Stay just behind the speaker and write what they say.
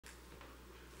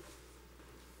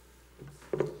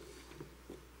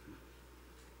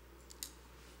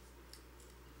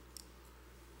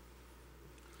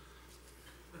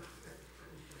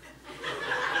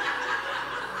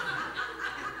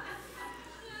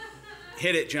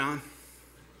Hit it, John.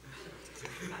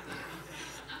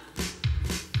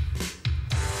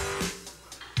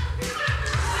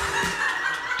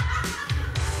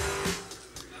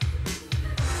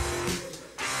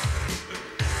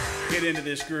 Get into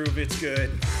this groove, it's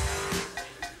good.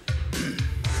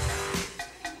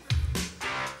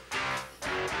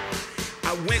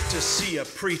 I went to see a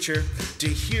preacher to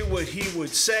hear what he would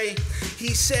say. He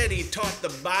said he taught the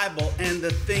Bible and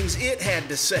the things it had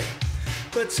to say.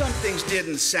 But some things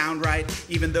didn't sound right,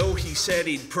 even though he said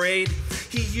he'd prayed.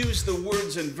 He used the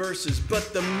words and verses,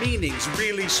 but the meanings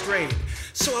really strayed.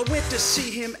 So I went to see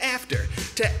him after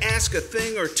to ask a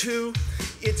thing or two.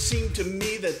 It seemed to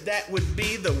me that that would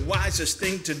be the wisest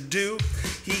thing to do.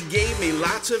 He gave me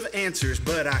lots of answers,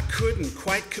 but I couldn't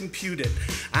quite compute it.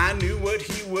 I knew what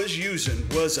he was using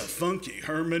was a funky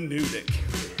hermeneutic.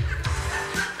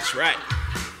 That's right.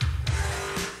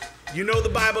 You know the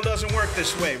Bible doesn't work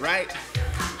this way, right?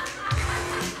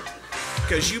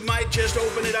 Because you might just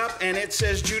open it up and it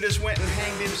says Judas went and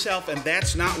hanged himself, and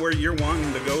that's not where you're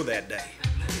wanting to go that day.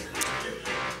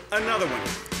 Another one.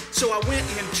 So I went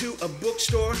into a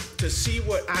bookstore to see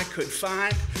what I could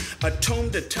find, a tome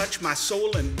to touch my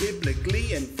soul and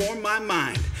biblically inform my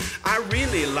mind. I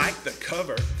really liked the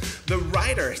cover. The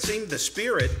writer seemed the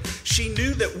spirit. She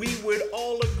knew that we would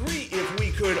all agree if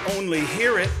we could only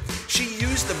hear it. She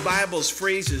used the Bible's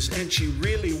phrases and she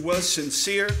really was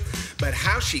sincere. But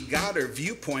how she got her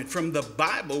viewpoint from the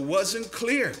Bible wasn't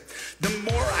clear. The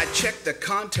more I checked the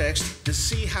context to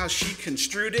see how she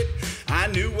construed it, I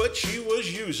knew what she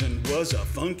was using was a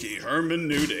funky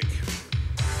hermeneutic.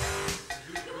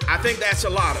 I think that's a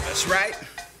lot of us, right?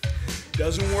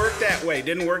 Doesn't work that way.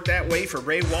 Didn't work that way for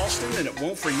Ray Walston, and it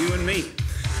won't for you and me.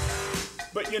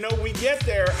 But you know, we get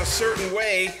there a certain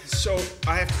way, so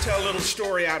I have to tell a little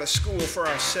story out of school for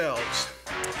ourselves.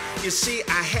 You see,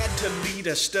 I had to lead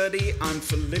a study on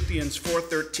Philippians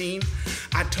 4:13.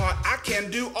 I taught I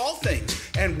can do all things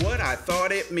and what I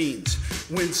thought it means.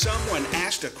 When someone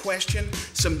asked a question,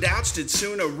 some doubts did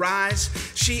soon arise.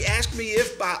 She asked me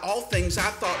if by all things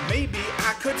I thought maybe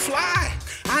I could fly.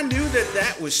 I knew that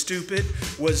that was stupid.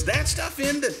 Was that stuff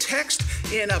in the text?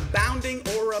 In abounding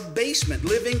or abasement?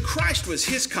 Living Christ was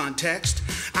his context.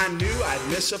 I knew I'd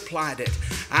misapplied it.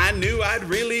 I knew I'd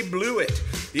really blew it.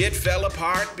 It fell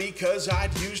apart because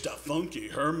I'd used a funky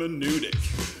hermeneutic.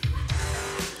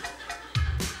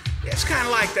 It's kind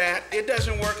of like that. It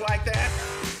doesn't work like that.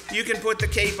 You can put the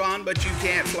cape on, but you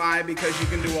can't fly because you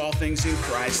can do all things in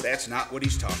Christ. That's not what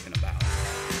he's talking about.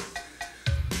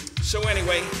 So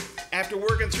anyway, after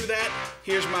working through that,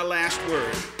 here's my last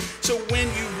word. So when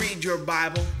you read your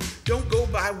Bible, don't go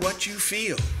by what you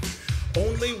feel.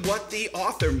 Only what the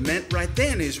author meant right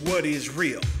then is what is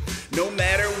real. No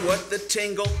matter what the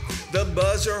tingle, the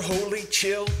buzz or holy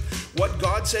chill, what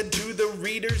God said to the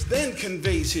readers then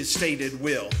conveys his stated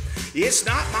will. It's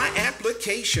not my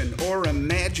application or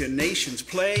imagination's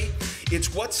play.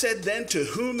 It's what's said then to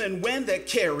whom and when that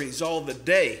carries all the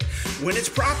day. When it's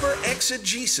proper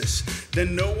exegesis,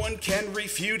 then no one can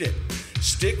refute it.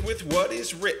 Stick with what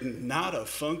is written, not a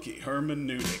funky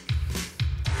hermeneutic.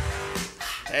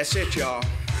 That's it, y'all.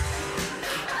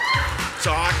 That's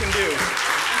all I can do.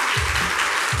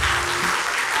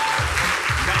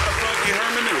 Not a funky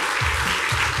hermeneutic.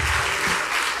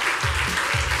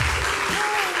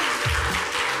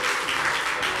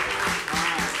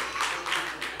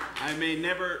 I may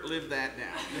never live that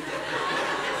down.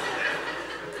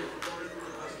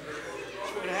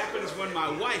 That's what happens when my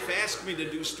wife asks me to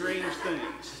do strange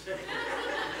things.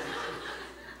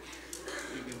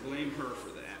 You can blame her for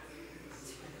that.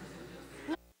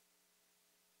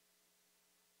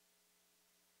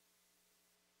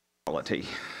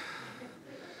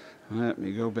 Let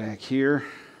me go back here.